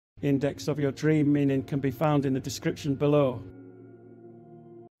Index of your dream meaning can be found in the description below.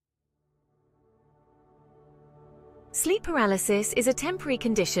 Sleep paralysis is a temporary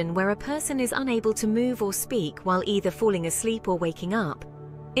condition where a person is unable to move or speak while either falling asleep or waking up.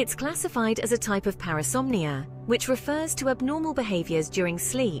 It's classified as a type of parasomnia, which refers to abnormal behaviors during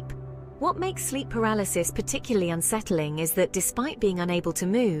sleep. What makes sleep paralysis particularly unsettling is that despite being unable to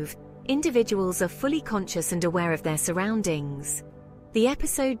move, individuals are fully conscious and aware of their surroundings. The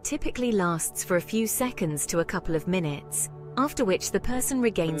episode typically lasts for a few seconds to a couple of minutes, after which the person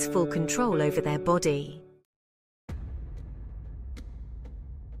regains full control over their body.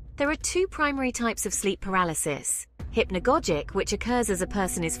 There are two primary types of sleep paralysis: hypnagogic, which occurs as a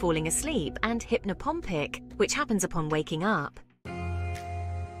person is falling asleep, and hypnopompic, which happens upon waking up.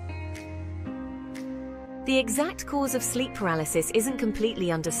 The exact cause of sleep paralysis isn't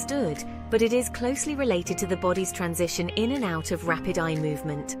completely understood, but it is closely related to the body's transition in and out of rapid eye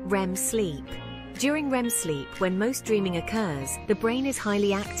movement, REM sleep. During REM sleep, when most dreaming occurs, the brain is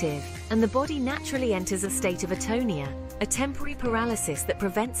highly active, and the body naturally enters a state of atonia, a temporary paralysis that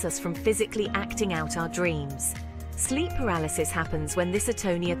prevents us from physically acting out our dreams. Sleep paralysis happens when this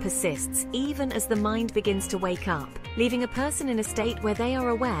atonia persists even as the mind begins to wake up, leaving a person in a state where they are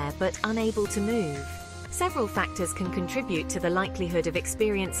aware but unable to move. Several factors can contribute to the likelihood of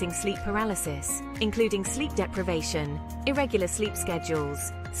experiencing sleep paralysis, including sleep deprivation, irregular sleep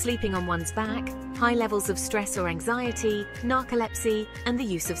schedules, sleeping on one's back, high levels of stress or anxiety, narcolepsy, and the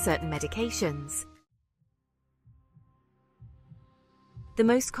use of certain medications. The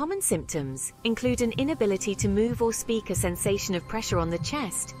most common symptoms include an inability to move or speak, a sensation of pressure on the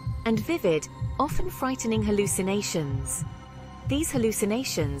chest, and vivid, often frightening hallucinations. These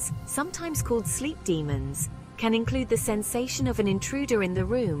hallucinations, sometimes called sleep demons, can include the sensation of an intruder in the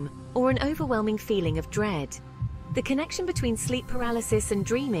room or an overwhelming feeling of dread. The connection between sleep paralysis and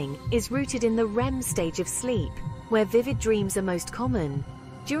dreaming is rooted in the REM stage of sleep, where vivid dreams are most common.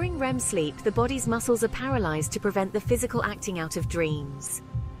 During REM sleep, the body's muscles are paralyzed to prevent the physical acting out of dreams.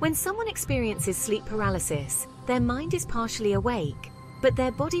 When someone experiences sleep paralysis, their mind is partially awake, but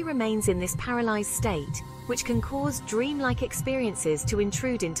their body remains in this paralyzed state, which can cause dream-like experiences to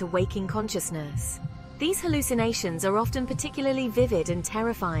intrude into waking consciousness. These hallucinations are often particularly vivid and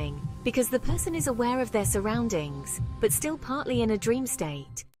terrifying because the person is aware of their surroundings, but still partly in a dream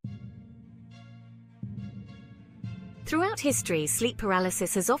state. Throughout history, sleep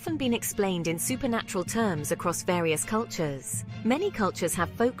paralysis has often been explained in supernatural terms across various cultures. Many cultures have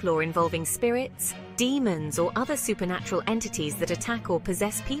folklore involving spirits, demons, or other supernatural entities that attack or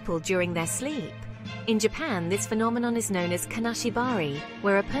possess people during their sleep. In Japan, this phenomenon is known as kanashibari,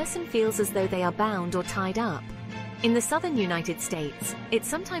 where a person feels as though they are bound or tied up. In the southern United States, it's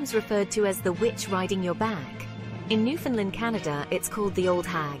sometimes referred to as the witch riding your back. In Newfoundland, Canada, it's called the old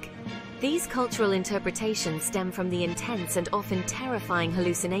hag. These cultural interpretations stem from the intense and often terrifying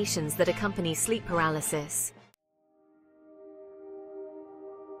hallucinations that accompany sleep paralysis.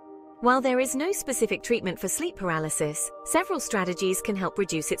 While there is no specific treatment for sleep paralysis, several strategies can help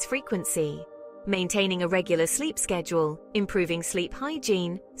reduce its frequency. Maintaining a regular sleep schedule, improving sleep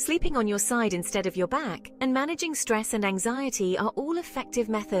hygiene, sleeping on your side instead of your back, and managing stress and anxiety are all effective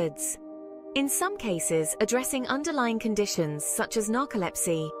methods. In some cases, addressing underlying conditions such as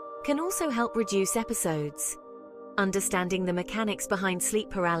narcolepsy can also help reduce episodes. Understanding the mechanics behind sleep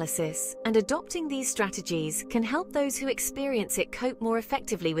paralysis and adopting these strategies can help those who experience it cope more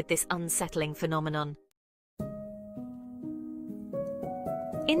effectively with this unsettling phenomenon.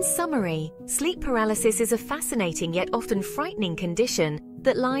 In summary, sleep paralysis is a fascinating yet often frightening condition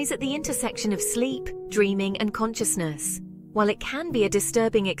that lies at the intersection of sleep, dreaming, and consciousness. While it can be a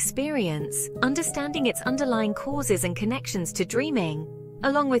disturbing experience, understanding its underlying causes and connections to dreaming,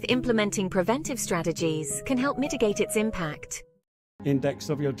 along with implementing preventive strategies, can help mitigate its impact. Index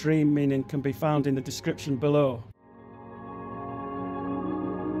of your dream meaning can be found in the description below.